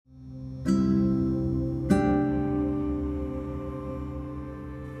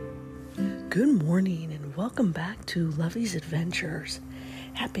Good morning and welcome back to Lovey's Adventures.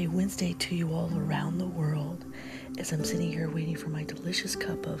 Happy Wednesday to you all around the world as I'm sitting here waiting for my delicious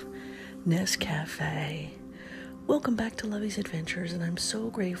cup of Nescafe. Welcome back to Lovey's Adventures, and I'm so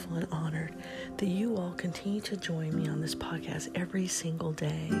grateful and honored that you all continue to join me on this podcast every single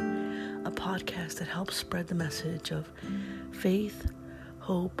day. A podcast that helps spread the message of faith,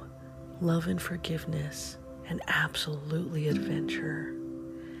 hope, love and forgiveness, and absolutely adventure.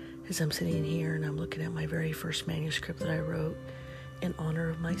 As I'm sitting here and I'm looking at my very first manuscript that I wrote in honor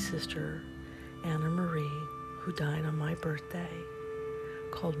of my sister, Anna Marie, who died on my birthday,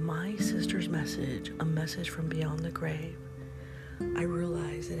 called My Sister's Message, a message from beyond the grave, I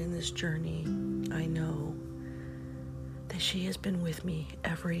realize that in this journey, I know that she has been with me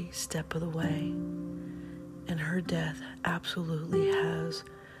every step of the way, and her death absolutely has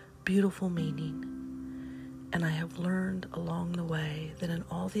beautiful meaning. And I have learned along the way that in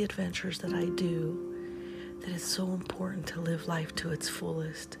all the adventures that I do, that it's so important to live life to its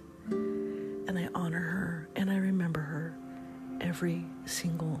fullest. And I honor her and I remember her every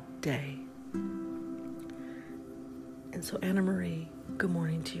single day. And so Anna Marie, good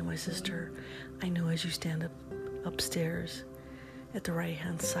morning to you, my sister. I know as you stand upstairs at the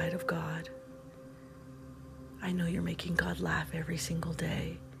right-hand side of God, I know you're making God laugh every single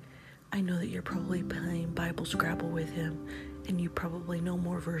day. I know that you're probably playing Bible Scrabble with him, and you probably know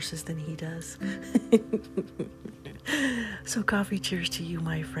more verses than he does. So coffee cheers to you,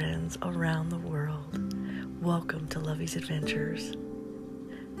 my friends, around the world. Welcome to Lovey's Adventures.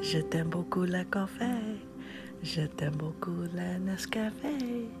 Je t'aime beaucoup le café. Je t'aime beaucoup le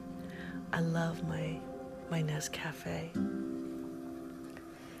Nescafe. I love my Nescafe.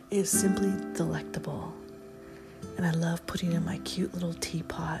 It is simply delectable. And I love putting in my cute little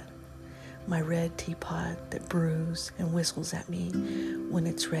teapot. My red teapot that brews and whistles at me when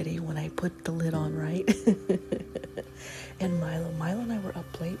it's ready, when I put the lid on right. And Milo and I were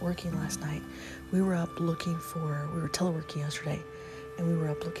up late working last night. We were teleworking yesterday, and we were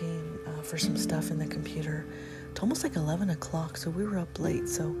up looking for some stuff in the computer. It's almost like 11 o'clock, so we were up late,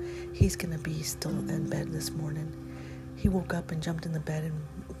 so he's going to be still in bed this morning. He woke up and jumped in the bed and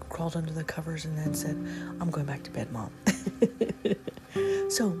crawled under the covers and then said, "I'm going back to bed, Mom."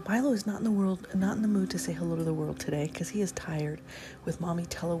 So Milo is not in the mood to say hello to the world today because he is tired with mommy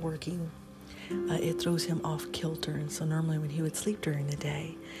teleworking. It throws him off kilter, and so normally when he would sleep during the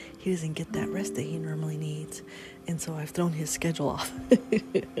day, he doesn't get that rest that he normally needs, and so I've thrown his schedule off.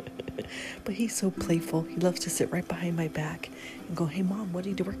 But he's so playful. He loves to sit right behind my back and go, "Hey Mom, what are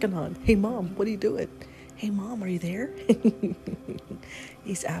you working on? Hey Mom, what are you doing? Hey Mom, are you there?"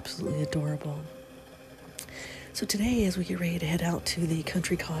 He's absolutely adorable. So today, as we get ready to head out to the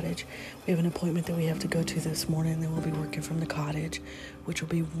country cottage, we have an appointment that we have to go to this morning, and then we'll be working from the cottage, which will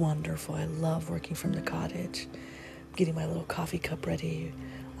be wonderful. I love working from the cottage. I'm getting my little coffee cup ready,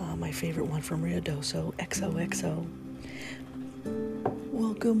 my favorite one from Ruidoso, XOXO.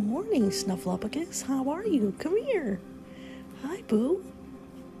 Well, good morning, Snuffleupagus. How are you? Come here. Hi, Boo.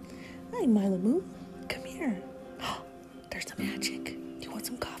 Hi, Milo Moo. Come here. Oh, there's the magic. You want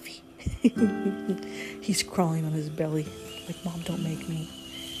some coffee? He's crawling on his belly like, "Mom, don't make me."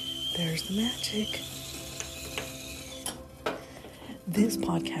 There's the magic. This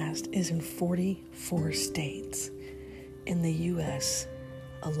podcast is in 44 states in the U.S.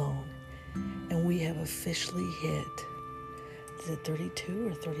 alone, and we have officially hit, is it 32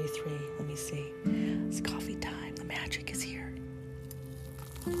 or 33? Let me see. It's coffee time. The magic is here.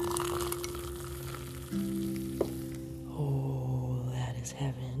 Oh, that is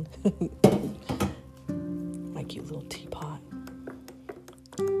heaven. My cute little teapot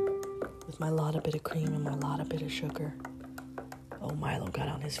with my lotta bit of cream and my lotta bit of sugar. Oh, Milo got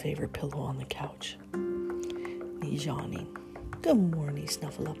on his favorite pillow on the couch. He's yawning. Good morning,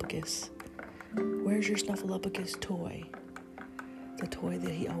 Snuffleupagus. Where's your Snuffleupagus toy? The toy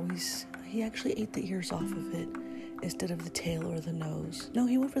that he actually ate the ears off of it instead of the tail or the nose. No,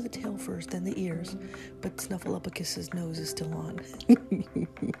 he went for the tail first, then the ears. But Snuffleupagus's nose is still on.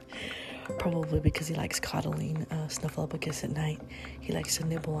 Probably because he likes coddling Snuffleupagus at night. He likes to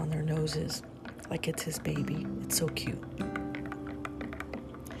nibble on their noses like it's his baby. It's so cute.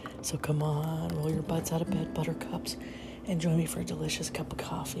 So come on, roll your butts out of bed, buttercups, and join me for a delicious cup of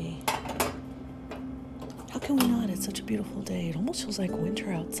coffee. How can we not? It's such a beautiful day. It almost feels like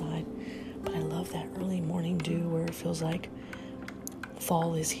winter outside. But I love that early morning dew where it feels like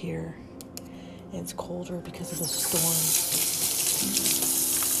fall is here. And it's colder because of the storm.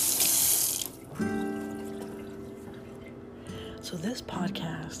 So this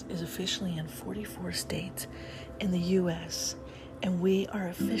podcast is officially in 44 states in the U.S. And we are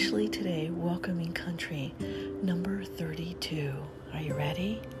officially today welcoming country number 32. Are you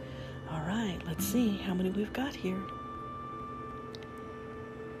ready? All right, let's see how many we've got here.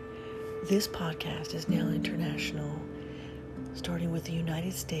 This podcast is now international, starting with the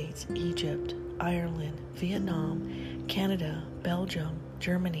United States, Egypt, Ireland, Vietnam, Canada, Belgium,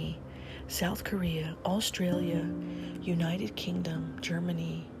 Germany, South Korea, Australia, United Kingdom,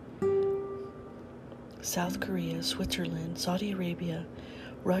 Germany, South Korea, Switzerland, Saudi Arabia,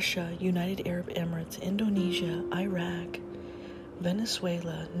 Russia, United Arab Emirates, Indonesia, Iraq,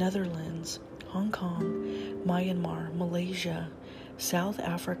 Venezuela, Netherlands, Hong Kong, Myanmar, Malaysia, South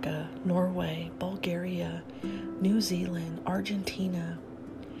Africa, Norway, Bulgaria, New Zealand, Argentina,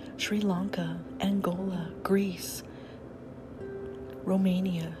 Sri Lanka, Angola, Greece,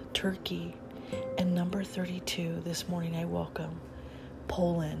 Romania, Turkey, and number 32 this morning I welcome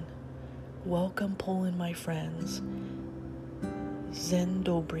Poland. Welcome Poland, my friends. Dzień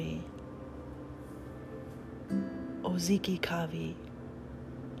dobry. Oziki kavi.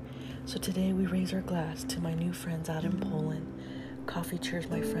 So today we raise our glass to my new friends out in Poland. Coffee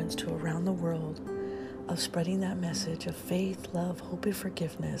cheers, my friends, to around the world of spreading that message of faith, love, hope, and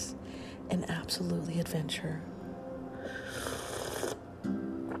forgiveness, and absolutely adventure.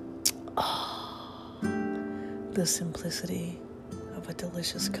 Oh, the simplicity of a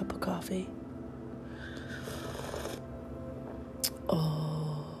delicious cup of coffee.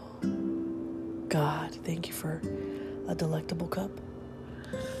 Oh, God, thank you for a delectable cup.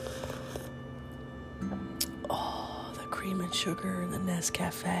 Oh, the cream and sugar and the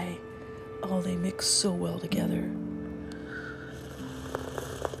Nescafe. Oh, they mix so well together.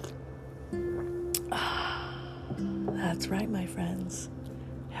 That's right, my friends.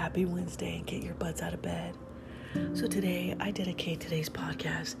 Happy Wednesday and get your butts out of bed. So today, I dedicate today's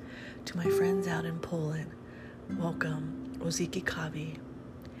podcast to my friends out in Poland. Welcome, Oziki kavi.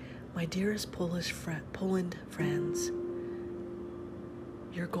 My dearest Poland friends,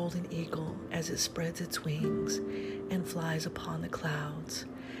 your golden eagle as it spreads its wings and flies upon the clouds.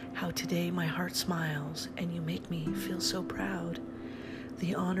 How today my heart smiles and you make me feel so proud.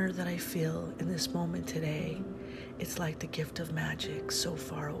 The honor that I feel in this moment today, it's like the gift of magic so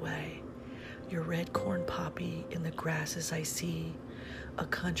far away. Your red corn poppy in the grasses I see, a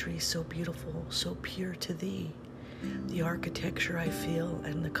country so beautiful, so pure to thee. The architecture I feel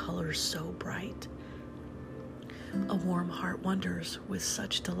and the colors so bright. A warm heart wonders with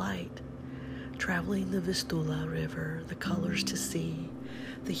such delight. Traveling the Vistula River, the colors to see,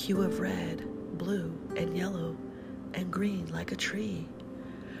 the hue of red, blue, and yellow, and green like a tree.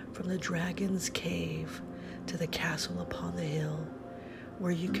 From the dragon's cave to the castle upon the hill,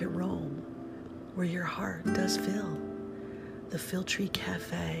 where you can roam, where your heart does fill. The Filtree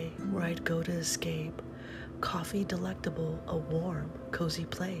Cafe, where I'd go to escape. Coffee delectable, a warm, cozy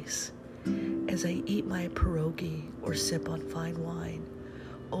place. As I eat my pierogi or sip on fine wine,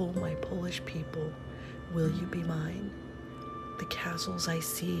 oh, my Polish people, will you be mine? The castles I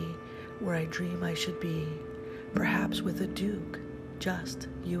see, where I dream I should be, perhaps with a duke, just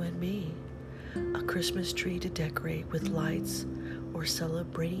you and me. A Christmas tree to decorate with lights, or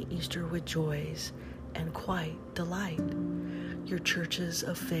celebrating Easter with joys and quite delight. Your churches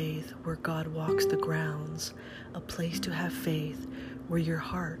of faith where God walks the grounds, a place to have faith where your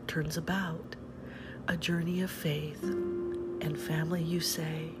heart turns about. A journey of faith and family, you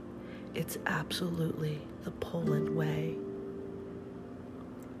say, it's absolutely the Poland way.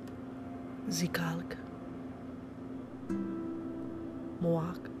 Zikalk,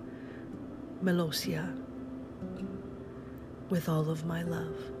 Moak, Melosia, with all of my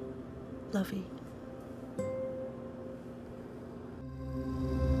love. Lovey.